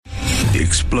The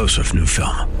explosive new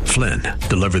film, Flynn,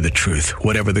 deliver the truth,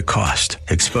 whatever the cost,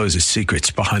 exposes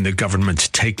secrets behind the government's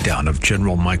takedown of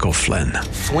General Michael Flynn.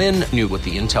 Flynn knew what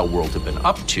the intel world had been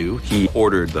up to. He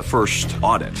ordered the first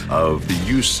audit of the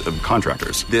use of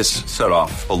contractors. This set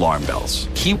off alarm bells.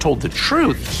 He told the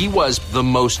truth. He was the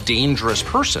most dangerous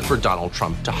person for Donald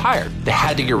Trump to hire. They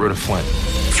had to get rid of Flynn.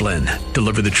 Flynn,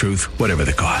 deliver the truth, whatever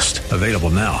the cost. Available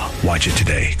now. Watch it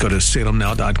today. Go to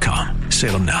salemnow.com.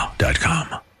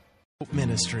 salemnow.com.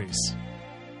 Ministries.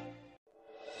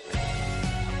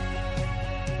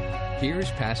 Here's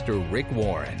Pastor Rick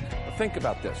Warren. Think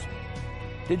about this.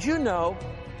 Did you know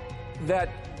that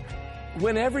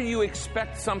whenever you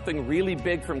expect something really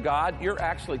big from God, you're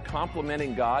actually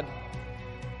complimenting God?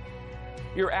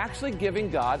 You're actually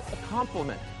giving God a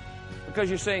compliment. Because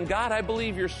you're saying, God, I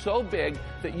believe you're so big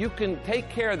that you can take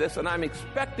care of this, and I'm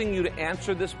expecting you to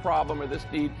answer this problem or this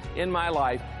need in my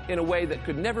life in a way that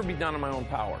could never be done in my own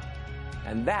power.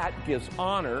 And that gives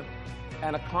honor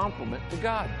and a compliment to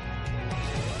God.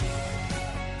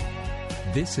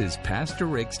 This is Pastor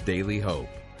Rick's Daily Hope,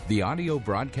 the audio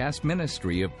broadcast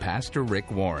ministry of Pastor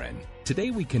Rick Warren. Today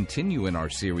we continue in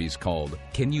our series called,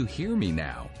 Can You Hear Me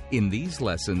Now? In these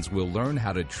lessons, we'll learn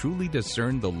how to truly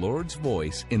discern the Lord's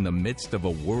voice in the midst of a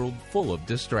world full of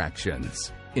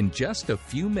distractions. In just a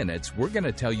few minutes, we're going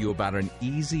to tell you about an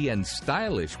easy and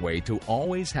stylish way to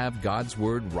always have God's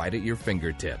Word right at your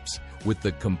fingertips with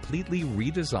the completely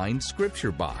redesigned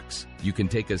Scripture Box. You can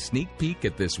take a sneak peek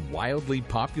at this wildly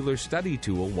popular study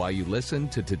tool while you listen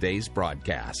to today's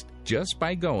broadcast, just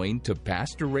by going to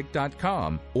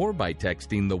PastorRick.com or by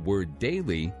texting the word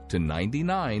DAILY to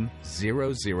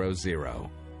 99000.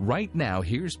 Right now,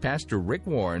 here's Pastor Rick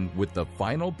Warren with the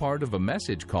final part of a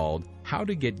message called How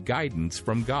to Get Guidance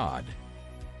from God.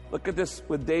 Look at this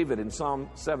with David in Psalm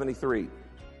 73.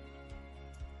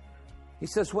 He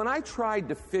says, when I tried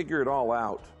to figure it all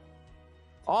out,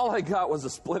 all I got was a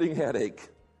splitting headache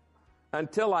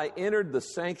until I entered the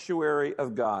sanctuary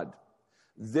of God.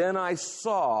 Then I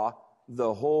saw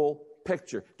the whole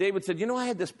picture. David said, I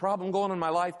had this problem going on in my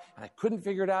life, and I couldn't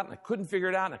figure it out, and I couldn't figure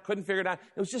it out, and I couldn't figure it out.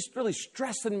 It was just really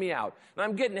stressing me out, and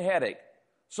I'm getting a headache.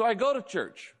 So I go to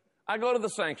church. I go to the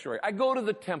sanctuary. I go to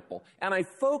the temple, and I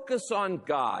focus on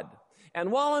God.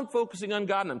 And while I'm focusing on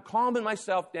God and I'm calming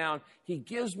myself down, He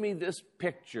gives me this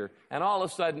picture, and all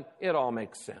of a sudden, it all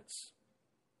makes sense.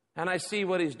 And I see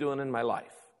what He's doing in my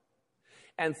life.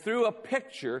 And through a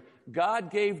picture, God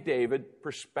gave David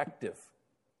perspective.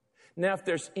 Now, if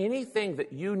there's anything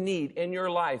that you need in your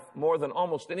life more than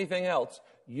almost anything else,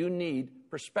 you need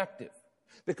perspective.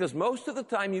 Because most of the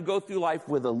time you go through life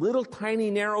with a little tiny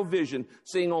narrow vision,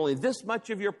 seeing only this much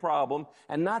of your problem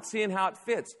and not seeing how it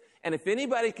fits. And if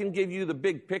anybody can give you the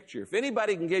big picture, if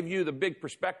anybody can give you the big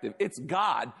perspective, it's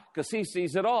God, because He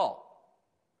sees it all.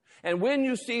 And when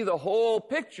you see the whole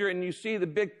picture and you see the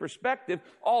big perspective,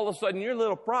 all of a sudden your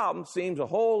little problem seems a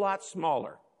whole lot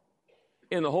smaller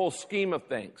in the whole scheme of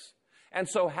things. And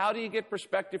so how do you get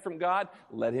perspective from God?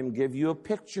 Let Him give you a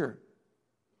picture.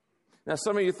 Now,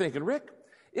 some of you are thinking, Rick,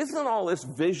 isn't all this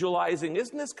visualizing,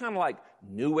 isn't this kind of like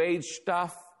New Age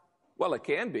stuff? Well, it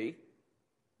can be.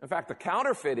 In fact, the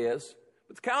counterfeit is.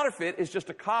 But the counterfeit is just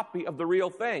a copy of the real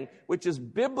thing, which is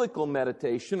biblical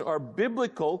meditation or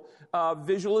biblical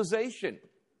visualization.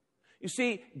 You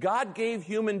see, God gave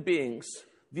human beings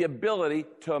the ability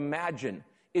to imagine.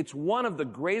 It's one of the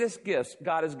greatest gifts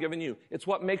God has given you. It's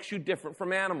what makes you different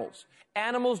from animals.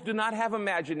 Animals do not have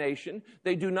imagination.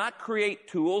 They do not create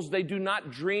tools. They do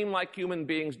not dream like human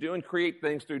beings do and create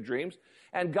things through dreams.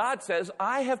 And God says,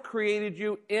 I have created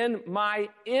you in my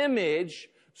image,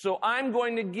 so I'm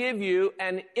going to give you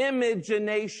an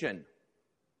imagination.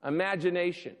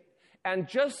 Imagination. And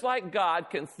just like God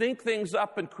can think things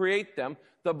up and create them,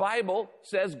 the Bible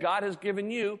says God has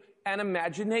given you an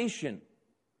imagination.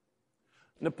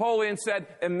 Napoleon said,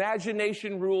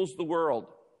 imagination rules the world.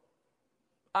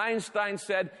 Einstein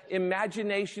said,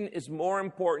 imagination is more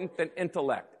important than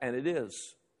intellect, and it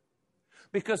is.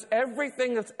 Because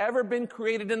everything that's ever been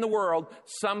created in the world,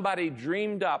 somebody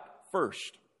dreamed up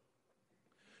first.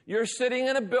 You're sitting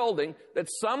in a building that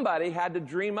somebody had to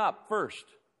dream up first.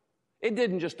 It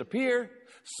didn't just appear.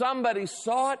 Somebody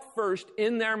saw it first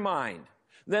in their mind.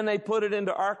 Then they put it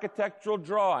into architectural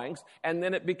drawings, and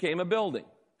then it became a building.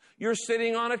 You're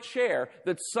sitting on a chair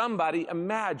that somebody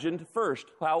imagined first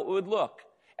how it would look.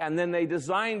 And then they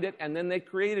designed it, and then they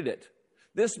created it.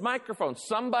 This microphone,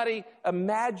 somebody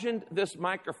imagined this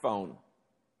microphone.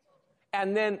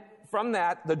 And then from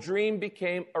that, the dream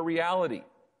became a reality.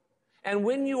 And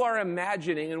when you are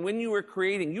imagining and when you are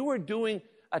creating, you are doing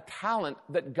a talent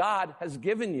that God has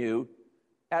given you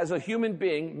as a human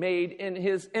being made in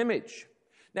his image.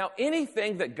 Now,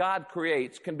 anything that God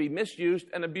creates can be misused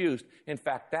and abused. In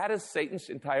fact, that is Satan's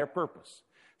entire purpose.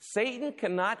 Satan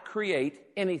cannot create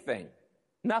anything.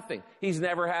 Nothing. He's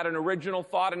never had an original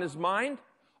thought in his mind.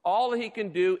 All he can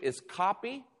do is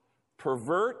copy,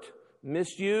 pervert,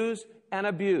 misuse, and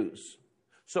abuse.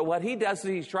 So what he does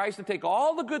is he tries to take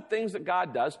all the good things that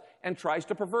God does and tries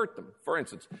to pervert them. For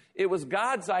instance, it was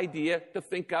God's idea to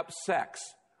think up sex.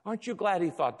 Aren't you glad he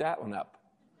thought that one up?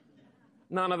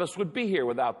 None of us would be here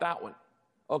without that one.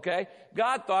 Okay?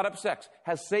 God thought up sex.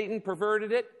 Has Satan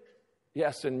perverted it?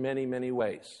 Yes, in many, many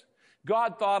ways.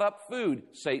 God thought up food.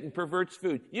 Satan perverts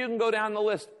food. You can go down the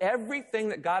list. Everything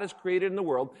that God has created in the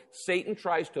world, Satan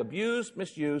tries to abuse,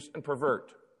 misuse, and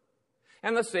pervert.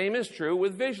 And the same is true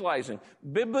with visualizing.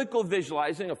 Biblical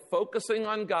visualizing of focusing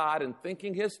on God and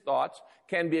thinking his thoughts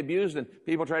can be abused. And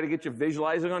people try to get you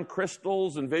visualizing on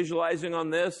crystals and visualizing on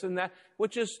this and that,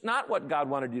 which is not what God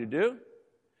wanted you to do.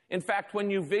 In fact, when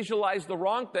you visualize the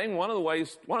wrong thing, one of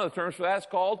the terms for that is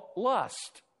called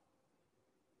lust.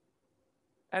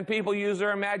 And people use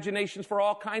their imaginations for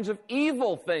all kinds of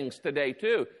evil things today,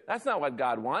 too. That's not what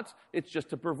God wants. It's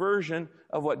just a perversion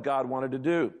of what God wanted to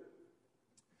do.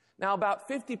 Now, about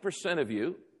 50% of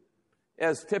you,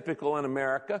 as typical in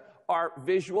America, are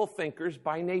visual thinkers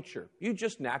by nature. You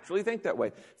just naturally think that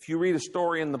way. If you read a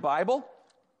story in the Bible,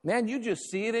 man, you just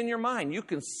see it in your mind. You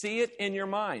can see it in your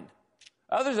mind.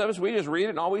 Others of us, we just read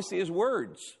it and all we see is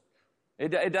words.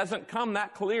 It doesn't come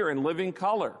that clear in living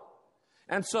color.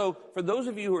 And so, for those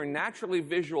of you who are naturally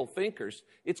visual thinkers,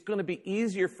 it's going to be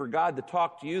easier for God to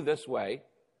talk to you this way.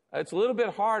 It's a little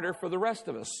bit harder for the rest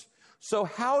of us. So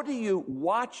how do you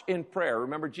watch in prayer?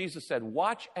 Remember, Jesus said,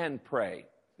 watch and pray.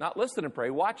 Not listen and pray,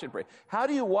 watch and pray. How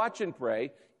do you watch and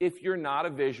pray if you're not a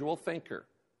visual thinker?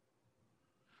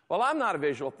 Well, I'm not a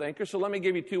visual thinker, so let me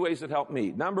give you 2 ways that help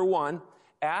me. Number 1,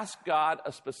 ask God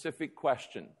a specific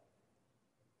question.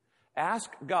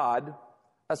 Ask God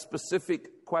a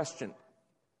specific question.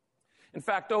 In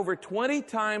fact, over 20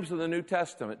 times in the New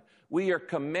Testament, we are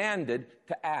commanded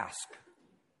to ask.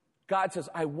 God says,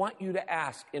 I want you to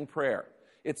ask in prayer.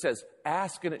 It says,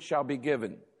 ask and it shall be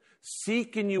given.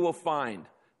 Seek and you will find.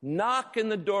 Knock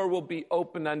and the door will be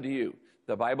opened unto you.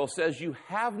 The Bible says you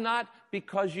have not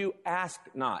because you ask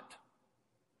not.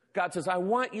 God says, I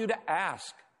want you to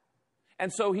ask.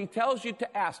 And so he tells you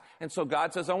to ask. And so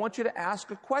God says, I want you to ask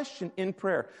a question in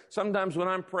prayer. Sometimes when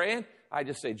I'm praying, I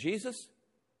just say, Jesus,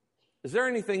 is there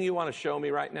anything you want to show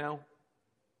me right now?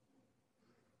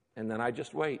 And then I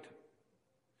just wait.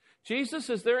 Jesus,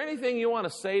 is there anything you want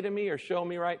to say to me or show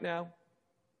me right now?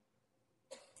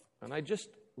 And I just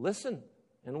listen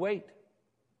and wait.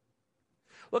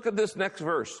 Look at this next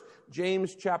verse,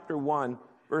 James chapter 1,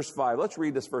 verse 5. Let's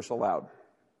read this verse aloud.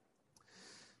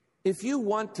 If you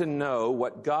want to know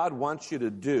what God wants you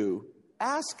to do,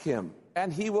 ask him,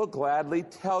 and he will gladly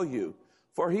tell you.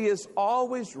 For he is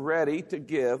always ready to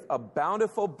give a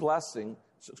bountiful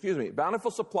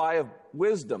supply of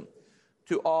wisdom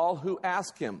to all who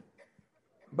ask him.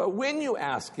 But when you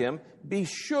ask him, be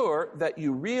sure that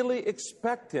you really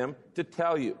expect him to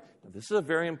tell you. Now, this is a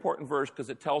very important verse because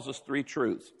it tells us 3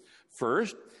 truths.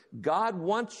 First, God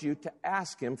wants you to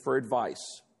ask him for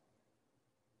advice.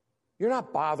 You're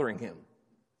not bothering him.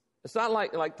 It's not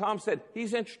like Tom said,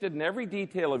 he's interested in every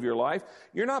detail of your life.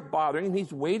 You're not bothering him.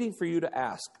 He's waiting for you to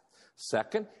ask.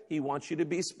 Second, he wants you to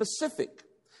be specific.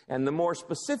 And the more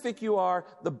specific you are,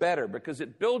 the better, because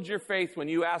it builds your faith when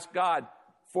you ask God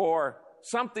for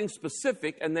something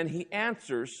specific, and then he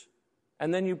answers,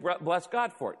 and then you bless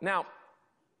God for it. Now,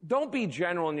 don't be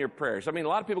general in your prayers. I mean, a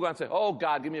lot of people go and say, oh,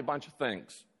 God, give me a bunch of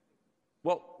things.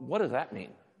 Well, what does that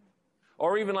mean?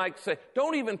 Or even like say,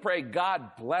 don't even pray,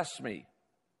 God bless me.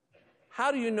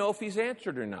 How do you know if he's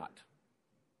answered or not?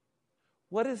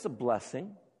 What is a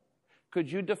blessing?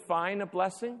 Could you define a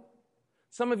blessing?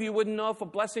 Some of you wouldn't know if a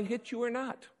blessing hit you or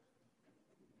not.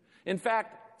 In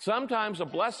fact, sometimes a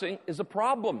blessing is a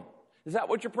problem. Is that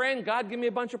what you're praying? God, give me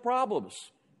a bunch of problems.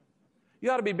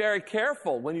 You ought to be very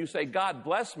careful when you say, God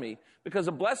bless me, because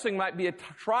a blessing might be a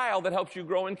trial that helps you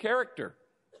grow in character.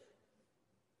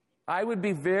 I would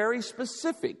be very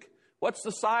specific. What's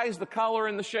the size, the color,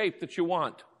 and the shape that you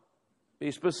want?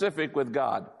 Be specific with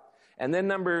God. And then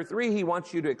number 3, he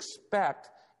wants you to expect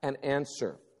an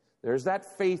answer. There's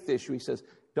that faith issue. He says,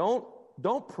 don't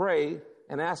pray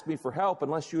and ask me for help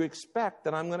unless you expect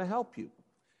that I'm going to help you.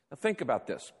 Now think about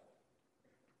this.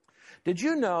 Did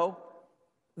you know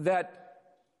that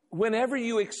whenever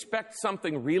you expect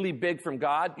something really big from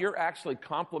God, you're actually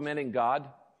complimenting God?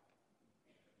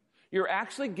 You're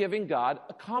actually giving God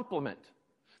a compliment.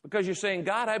 Because you're saying,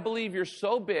 God, I believe you're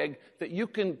so big that you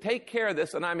can take care of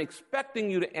this, and I'm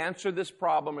expecting you to answer this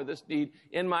problem or this need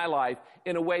in my life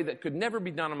in a way that could never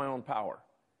be done in my own power.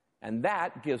 And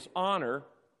that gives honor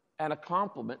and a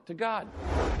compliment to God.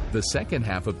 The second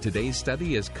half of today's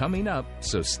study is coming up,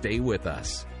 so stay with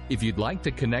us. If you'd like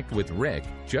to connect with Rick,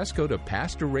 just go to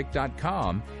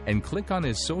PastorRick.com and click on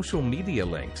his social media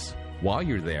links. While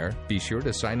you're there, be sure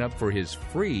to sign up for his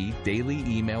free daily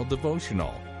email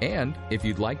devotional. And if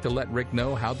you'd like to let Rick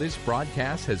know how this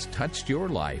broadcast has touched your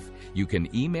life, you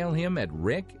can email him at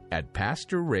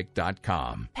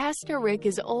rick@PastorRick.com. Pastor Rick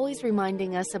is always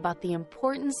reminding us about the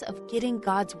importance of getting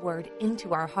God's Word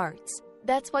into our hearts.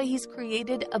 That's why he's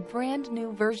created a brand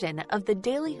new version of the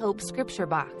Daily Hope Scripture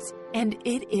Box, and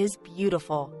it is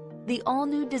beautiful. The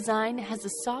all-new design has a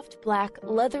soft black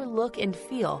leather look and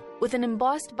feel with an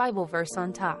embossed Bible verse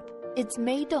on top. It's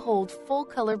made to hold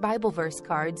full-color Bible verse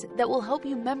cards that will help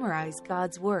you memorize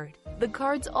God's Word. The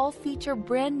cards all feature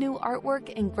brand new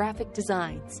artwork and graphic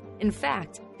designs. In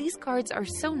fact, these cards are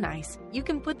so nice, you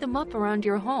can put them up around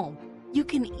your home. You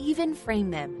can even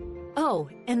frame them. Oh,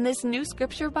 and this new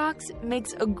scripture box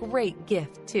makes a great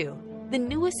gift, too. The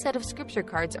newest set of scripture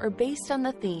cards are based on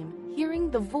the theme, Hearing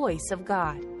the Voice of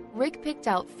God. Rick picked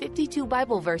out 52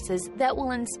 Bible verses that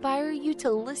will inspire you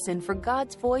to listen for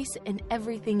God's voice in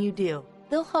everything you do.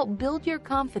 They'll help build your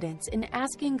confidence in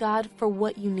asking God for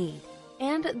what you need.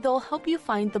 And they'll help you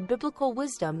find the biblical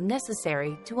wisdom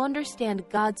necessary to understand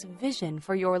God's vision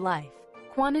for your life.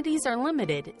 Quantities are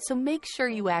limited, so make sure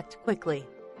you act quickly.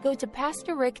 Go to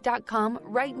PastorRick.com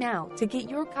right now to get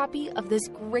your copy of this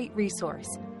great resource.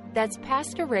 That's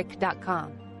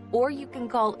PastorRick.com. Or you can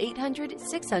call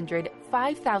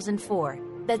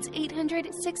 800-600-5004. That's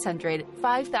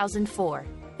 800-600-5004.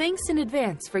 Thanks in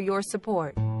advance for your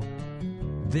support.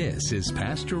 This is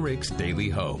Pastor Rick's Daily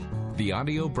Hope, the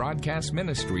audio broadcast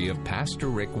ministry of Pastor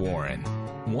Rick Warren.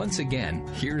 Once again,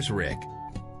 here's Rick.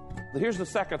 Here's the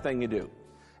second thing you do.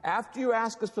 After you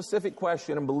ask a specific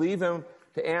question and believe him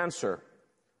to answer,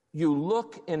 you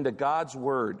look into God's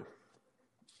Word.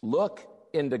 Look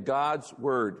into God's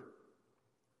Word.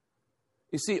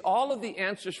 You see, all of the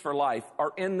answers for life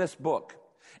are in this book.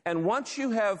 And once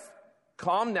you have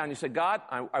calmed down, you say, God,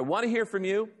 I want to hear from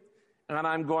you, and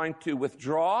I'm going to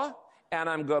withdraw, and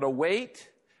I'm going to wait,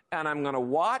 and I'm going to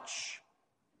watch,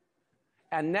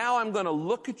 and now I'm going to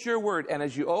look at your Word. And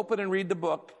as you open and read the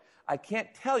book, I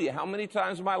can't tell you how many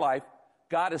times in my life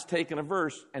God has taken a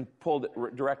verse and pulled it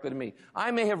directly to me.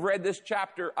 I may have read this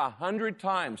chapter 100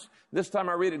 times. This time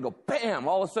I read it and go, bam,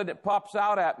 all of a sudden it pops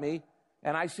out at me,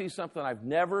 and I see something I've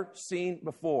never seen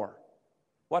before.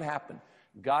 What happened?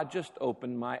 God just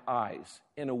opened my eyes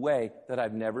in a way that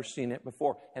I've never seen it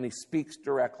before, and he speaks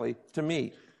directly to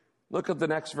me. Look at the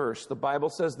next verse. The Bible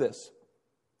says this,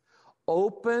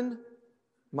 open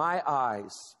my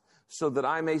eyes so that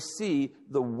I may see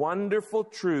the wonderful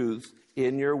truths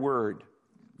in your word.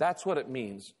 That's what it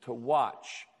means to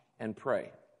watch and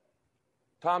pray.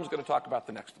 Tom's going to talk about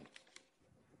the next one.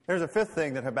 There's a fifth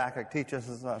thing that Habakkuk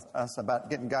teaches us about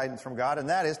getting guidance from God, and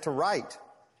that is to write,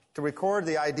 to record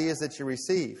the ideas that you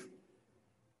receive.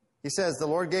 He says, the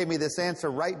Lord gave me this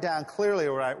answer, write down clearly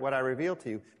what I reveal to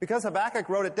you. Because Habakkuk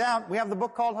wrote it down, we have the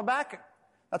book called Habakkuk.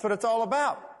 That's what it's all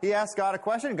about. He asks God a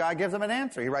question, God gives him an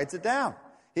answer. He writes it down.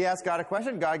 He asks God a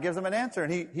question, God gives him an answer,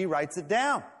 and he writes it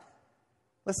down.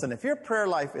 Listen, if your prayer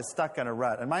life is stuck in a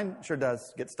rut, and mine sure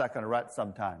does get stuck in a rut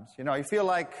sometimes. You know, you feel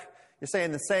like you're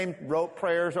saying the same rote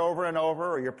prayers over and over,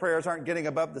 or your prayers aren't getting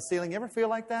above the ceiling. You ever feel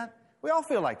like that? We all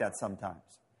feel like that sometimes.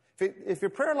 If your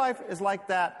prayer life is like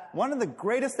that, one of the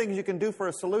greatest things you can do for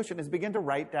a solution is begin to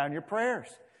write down your prayers.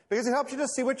 Because it helps you to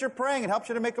see what you're praying. It helps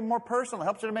you to make them more personal. It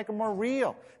helps you to make them more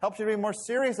real. It helps you to be more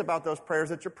serious about those prayers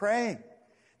that you're praying.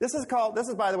 This is,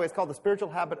 by the way, it's called the spiritual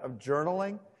habit of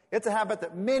journaling. It's a habit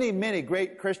that many, many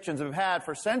great Christians have had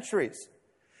for centuries.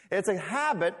 It's a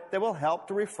habit that will help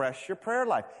to refresh your prayer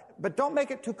life. But don't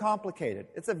make it too complicated.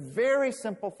 It's a very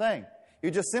simple thing. You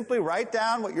just simply write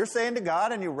down what you're saying to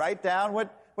God, and you write down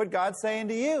what God's saying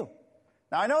to you.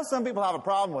 Now, I know some people have a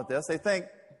problem with this. They think,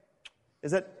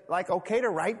 is it like okay to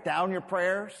write down your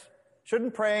prayers?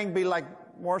 Shouldn't praying be like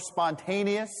more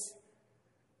spontaneous?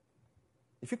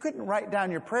 If you couldn't write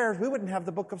down your prayers, we wouldn't have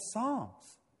the book of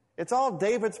Psalms. It's all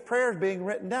David's prayers being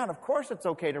written down. Of course it's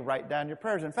okay to write down your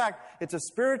prayers. In fact, it's a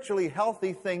spiritually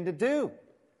healthy thing to do.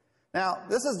 Now,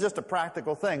 this is just a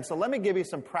practical thing, so let me give you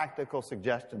some practical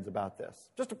suggestions about this.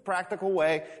 Just a practical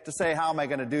way to say, how am I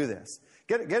going to do this?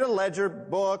 Get a ledger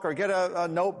book or get a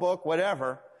notebook,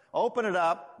 whatever. Open it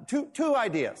up. Two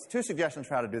ideas, two suggestions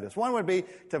for how to do this. One would be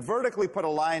to vertically put a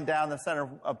line down the center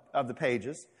of the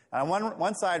pages. On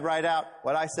one side, write out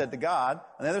what I said to God.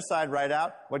 On the other side, write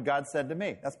out what God said to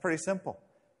me. That's pretty simple.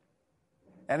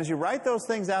 And as you write those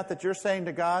things out that you're saying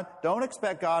to God, don't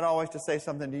expect God always to say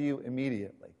something to you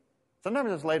immediately.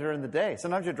 Sometimes it's later in the day.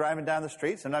 Sometimes you're driving down the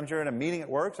street. Sometimes you're in a meeting at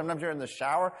work. Sometimes you're in the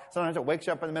shower. Sometimes it wakes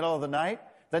you up in the middle of the night.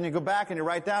 Then you go back and you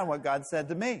write down what God said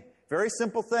to me. Very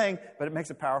simple thing, but it makes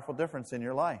a powerful difference in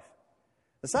your life.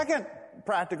 The second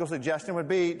practical suggestion would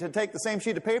be to take the same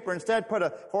sheet of paper, instead put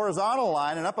a horizontal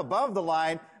line, and up above the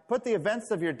line, put the events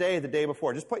of your day the day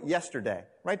before. Just put yesterday.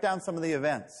 Write down some of the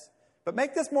events. But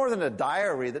make this more than a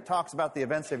diary that talks about the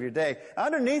events of your day.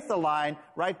 Underneath the line,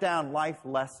 write down life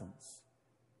lessons.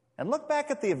 And look back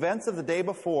at the events of the day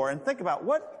before and think about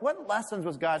what lessons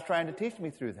was God trying to teach me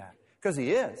through that? Because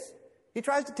He is. He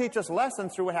tries to teach us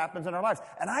lessons through what happens in our lives.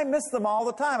 And I miss them all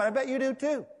the time, and I bet you do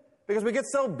too. Because we get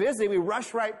so busy, we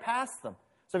rush right past them.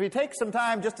 So if you take some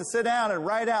time just to sit down and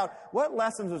write out what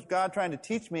lessons was God trying to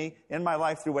teach me in my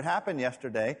life through what happened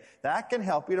yesterday, that can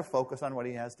help you to focus on what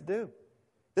He has to do.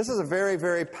 This is a very,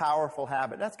 very powerful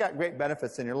habit. That's got great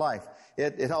benefits in your life.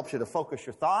 It helps you to focus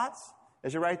your thoughts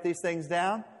as you write these things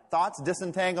down. Thoughts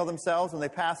disentangle themselves when they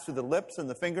pass through the lips and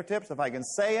the fingertips. If I can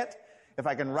say it, if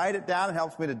I can write it down, it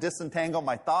helps me to disentangle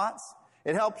my thoughts.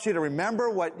 It helps you to remember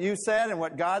what you said and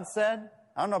what God said.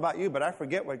 I don't know about you, but I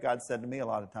forget what God said to me a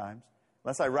lot of times.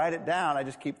 Unless I write it down, I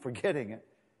just keep forgetting it.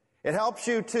 It helps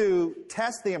you to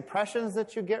test the impressions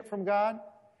that you get from God.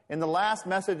 In the last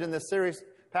message in this series,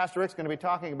 Pastor Rick's going to be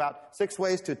talking about 6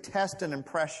 ways to test an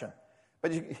impression.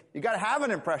 But you got to have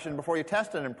an impression before you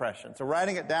test an impression. So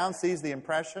writing it down sees the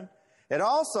impression. It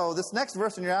also, this next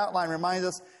verse in your outline reminds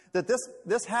us that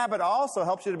this habit also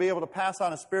helps you to be able to pass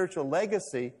on a spiritual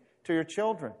legacy to your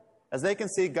children, as they can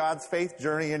see God's faith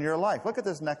journey in your life. Look at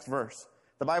this next verse.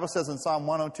 The Bible says in Psalm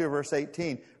 102, verse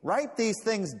 18, write these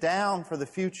things down for the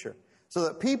future, so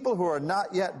that people who are not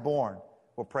yet born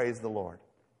will praise the Lord.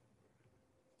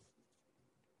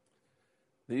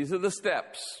 These are the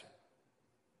steps.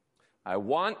 I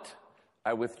want,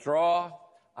 I withdraw,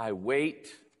 I wait,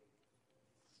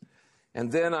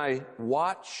 and then I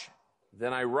watch,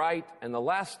 then I write, and the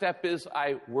last step is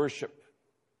I worship.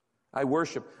 I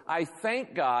worship. I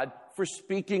thank God for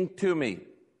speaking to me.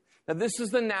 Now, this is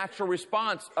the natural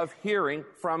response of hearing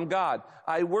from God.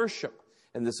 I worship.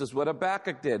 And this is what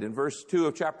Habakkuk did. In verse 2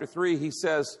 of chapter 3, he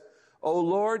says, O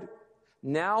Lord,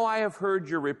 now I have heard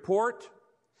your report,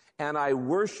 and I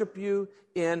worship you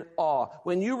in awe.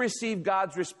 When you receive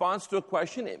God's response to a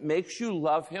question, it makes you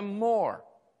love Him more.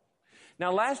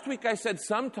 Now, last week I said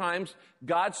sometimes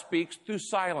God speaks through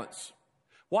silence.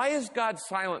 Why is God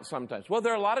silent sometimes? Well,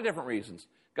 there are a lot of different reasons.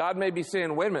 God may be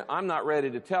saying, wait a minute, I'm not ready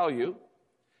to tell you.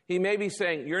 He may be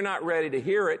saying, you're not ready to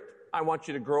hear it. I want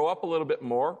you to grow up a little bit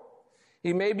more.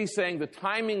 He may be saying the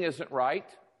timing isn't right.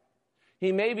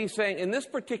 He may be saying, in this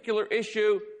particular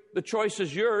issue, the choice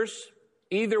is yours.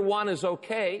 Either one is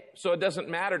okay, so it doesn't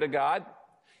matter to God.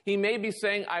 He may be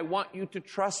saying, I want you to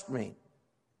trust me.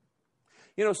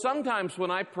 You know, sometimes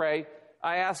when I pray,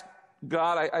 I ask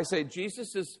God, I say,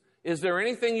 Jesus, is there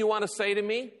anything you want to say to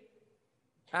me?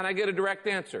 And I get a direct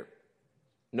answer.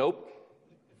 Nope.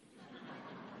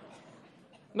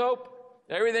 Nope.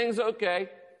 Everything's okay.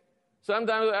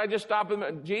 Sometimes I just stop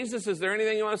and, Jesus, is there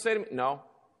anything you want to say to me? No.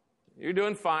 You're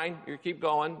doing fine. You keep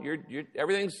going.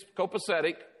 Everything's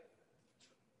copacetic.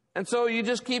 And so you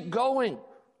just keep going.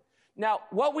 Now,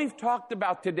 what we've talked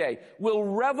about today will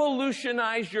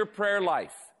revolutionize your prayer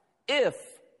life if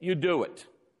you do it.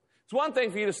 It's one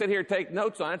thing for you to sit here and take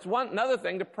notes on it. It's another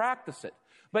thing to practice it.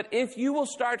 But if you will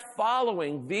start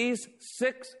following these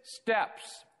 6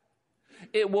 steps,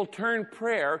 it will turn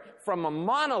prayer from a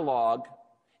monologue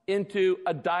into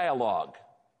a dialogue.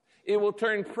 It will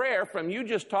turn prayer from you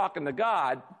just talking to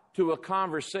God to a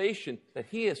conversation that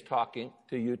He is talking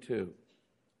to you too.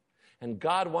 And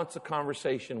God wants a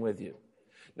conversation with you.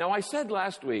 Now, I said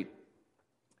last week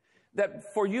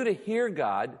that for you to hear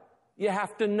God, you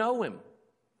have to know Him.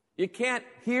 You can't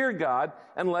hear God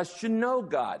unless you know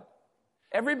God.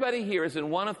 Everybody here is in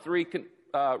one of 3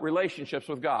 relationships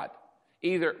with God.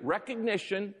 Either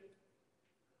recognition,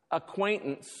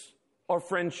 acquaintance, or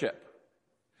friendship.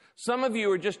 Some of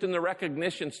you are just in the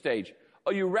recognition stage.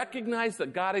 Oh, you recognize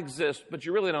that God exists, but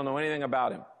you really don't know anything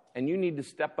about Him. And you need to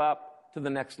step up to the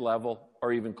next level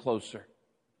or even closer.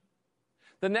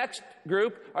 The next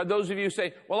group are those of you who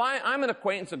say, well, I'm an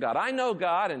acquaintance of God. I know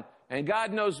God and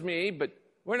God knows me, but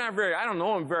I don't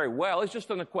know Him very well. It's just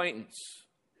an acquaintance.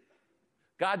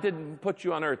 God didn't put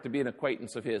you on earth to be an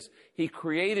acquaintance of His. He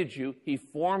created you. He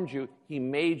formed you. He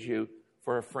made you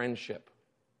for a friendship.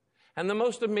 And the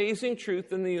most amazing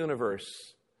truth in the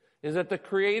universe is that the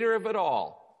Creator of it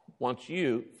all wants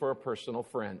you for a personal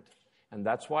friend. And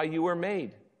that's why you were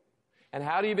made. And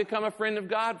how do you become a friend of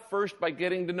God? First, by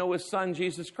getting to know His Son,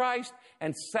 Jesus Christ.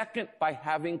 And second, by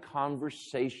having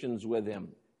conversations with Him.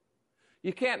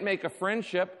 You can't make a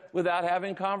friendship without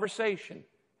having conversation.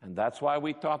 And that's why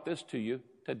we taught this to you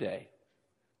today.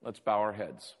 Let's bow our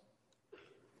heads.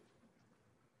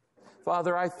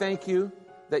 Father, I thank you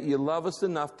that you love us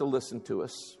enough to listen to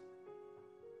us.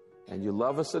 And you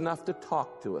love us enough to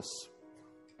talk to us.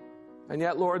 And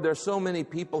yet, Lord, there's so many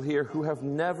people here who have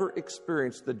never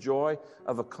experienced the joy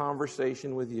of a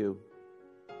conversation with you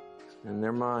in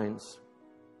their minds.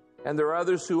 And there are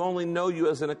others who only know you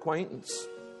as an acquaintance.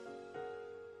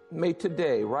 May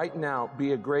today, right now, be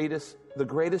the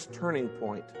greatest turning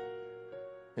point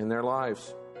in their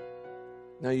lives.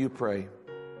 Now you pray.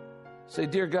 Say,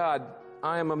 dear God,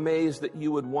 I am amazed that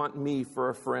you would want me for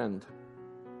a friend.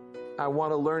 I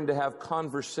want to learn to have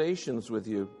conversations with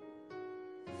you.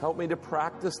 Help me to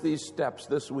practice these steps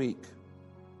this week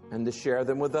and to share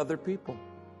them with other people,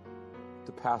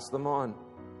 to pass them on.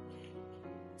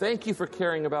 Thank you for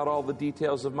caring about all the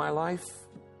details of my life.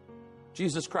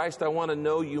 Jesus Christ, I want to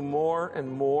know you more and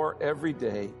more every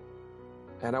day,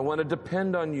 and I want to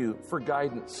depend on you for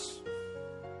guidance.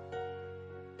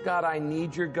 God, I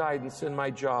need your guidance in my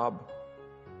job,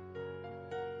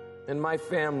 in my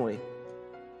family,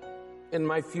 in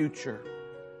my future,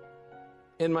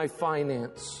 in my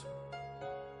finance,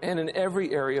 and in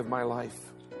every area of my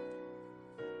life.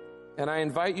 And I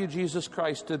invite you, Jesus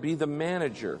Christ, to be the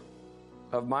manager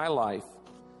of my life.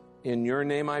 In your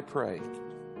name I pray.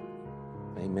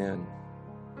 Amen.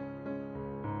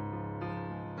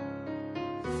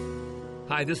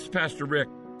 Hi, this is Pastor Rick.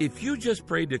 If you just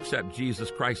prayed to accept Jesus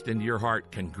Christ into your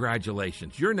heart,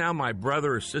 congratulations. You're now my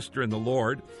brother or sister in the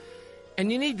Lord,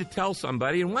 and you need to tell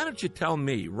somebody. And why don't you tell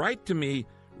me? Write to me,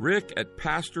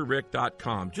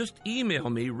 rick@pastorrick.com. Just email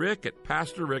me,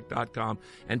 rick@pastorrick.com,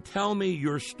 and tell me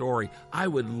your story. I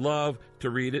would love to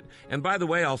read it. And by the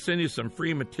way, I'll send you some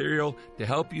free material to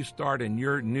help you start in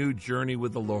your new journey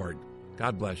with the Lord.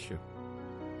 God bless you.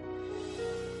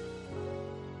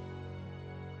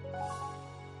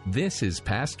 This is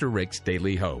Pastor Rick's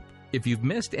Daily Hope. If you've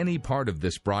missed any part of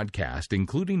this broadcast,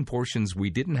 including portions we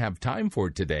didn't have time for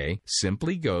today,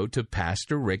 simply go to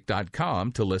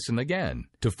PastorRick.com to listen again,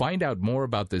 to find out more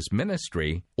about this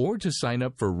ministry, or to sign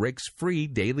up for Rick's free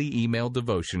daily email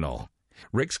devotional.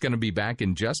 Rick's going to be back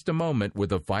in just a moment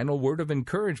with a final word of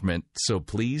encouragement, so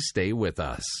please stay with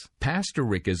us. Pastor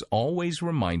Rick is always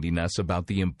reminding us about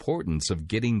the importance of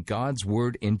getting God's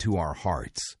Word into our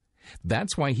hearts.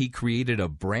 That's why he created a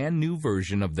brand new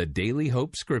version of the Daily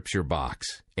Hope Scripture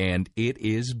Box, and it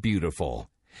is beautiful.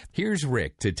 Here's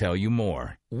Rick to tell you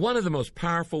more. One of the most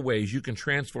powerful ways you can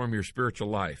transform your spiritual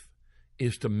life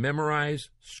is to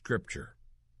memorize Scripture.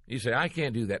 You say, I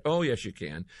can't do that. Oh, yes, you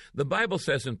can. The Bible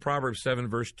says in Proverbs 7,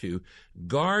 verse 2,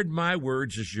 guard my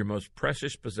words as your most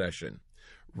precious possession.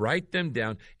 Write them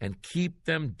down and keep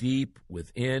them deep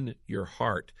within your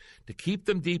heart. To keep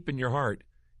them deep in your heart,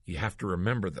 you have to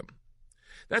remember them.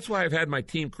 That's why I've had my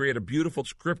team create a beautiful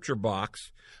scripture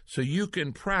box so you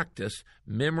can practice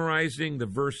memorizing the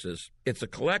verses. It's a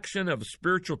collection of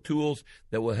spiritual tools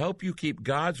that will help you keep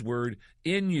God's Word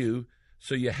in you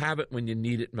so you have it when you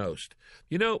need it most.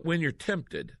 You know, when you're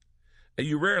tempted,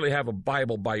 you rarely have a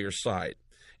Bible by your side.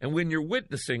 And when you're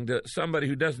witnessing to somebody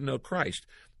who doesn't know Christ,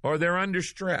 or they're under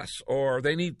stress, or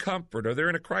they need comfort, or they're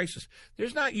in a crisis,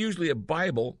 there's not usually a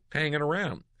Bible hanging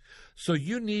around. So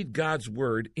you need God's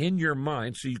Word in your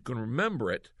mind so you can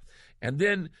remember it. And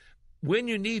then when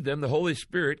you need them, the Holy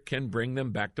Spirit can bring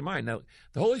them back to mind. Now,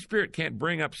 the Holy Spirit can't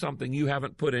bring up something you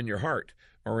haven't put in your heart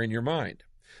or in your mind.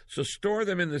 So store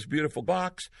them in this beautiful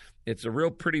box. It's a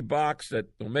real pretty box that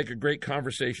will make a great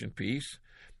conversation piece.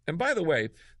 And by the way,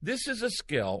 this is a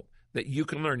skill that you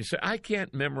can learn. You say, I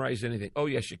can't memorize anything. Oh,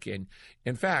 yes, you can.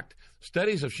 In fact,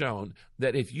 studies have shown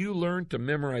that if you learn to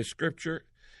memorize Scripture,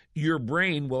 your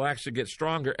brain will actually get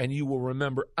stronger and you will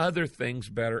remember other things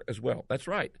better as well. That's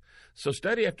right. So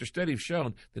study after study have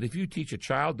shown that if you teach a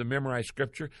child to memorize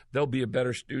Scripture, they'll be a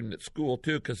better student at school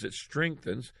too because it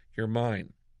strengthens your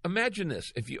mind. Imagine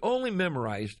this. If you only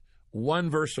memorized one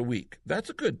verse a week, that's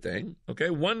a good thing, okay?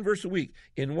 One verse a week.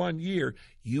 In 1 year,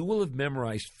 you will have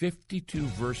memorized 52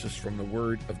 verses from the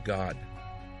Word of God.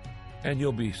 And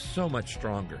you'll be so much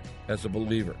stronger as a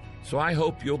believer. So I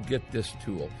hope you'll get this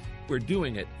tool. We're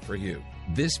doing it for you.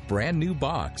 This brand new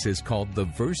box is called the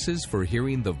Verses for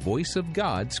Hearing the Voice of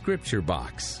God Scripture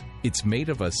Box. It's made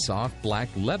of a soft black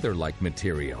leather-like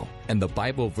material, and the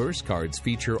Bible verse cards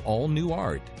feature all new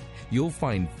art. You'll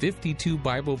find 52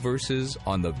 Bible verses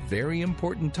on the very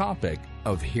important topic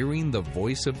of hearing the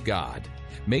voice of God.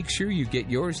 Make sure you get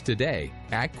yours today.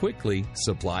 Act quickly,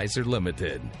 supplies are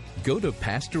limited. Go to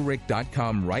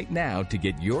PastorRick.com right now to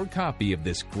get your copy of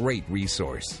this great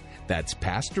resource. That's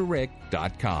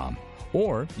PastorRick.com.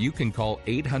 Or you can call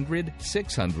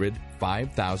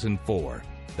 800-600-5004.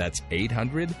 That's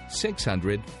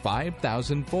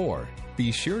 800-600-5004.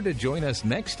 Be sure to join us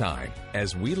next time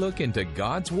as we look into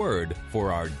God's Word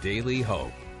for our daily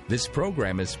hope. This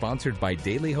program is sponsored by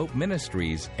Daily Hope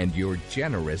Ministries and your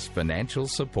generous financial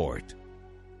support.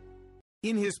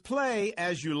 In his play,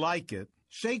 As You Like It,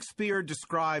 Shakespeare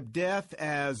described death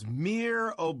as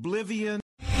mere oblivion.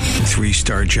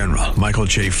 3-star General Michael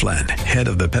J. Flynn, head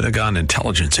of the Pentagon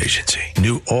Intelligence Agency,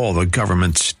 knew all the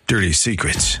government's dirty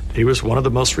secrets. He was one of the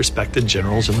most respected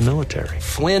generals in the military.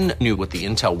 Flynn knew what the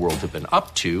intel world had been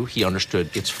up to. He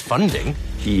understood its funding.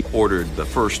 He ordered the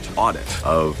first audit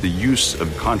of the use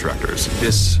of contractors.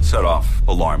 This set off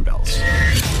alarm bells.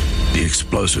 The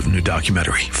explosive new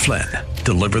documentary, Flynn,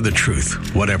 Deliver the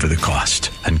Truth, Whatever the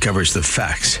Cost, uncovers the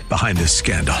facts behind this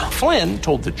scandal. Flynn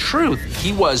told the truth.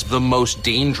 He was the most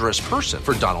dangerous person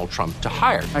for Donald Trump to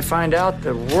hire. I find out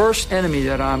the worst enemy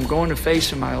that I'm going to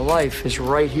face in my life is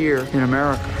right here in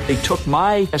America. They took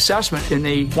my assessment and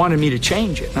they wanted me to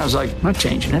change it. And I was like, I'm not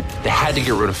changing it. They had to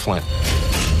get rid of Flynn.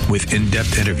 With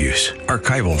in-depth interviews,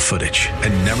 archival footage,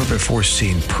 and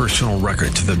never-before-seen personal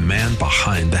records of the man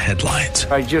behind the headlines.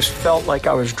 I just felt like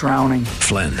I was drowning.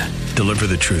 Flynn, Deliver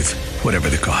the Truth, Whatever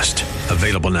the Cost.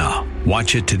 Available now.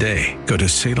 Watch it today. Go to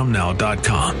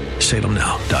salemnow.com.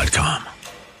 salemnow.com.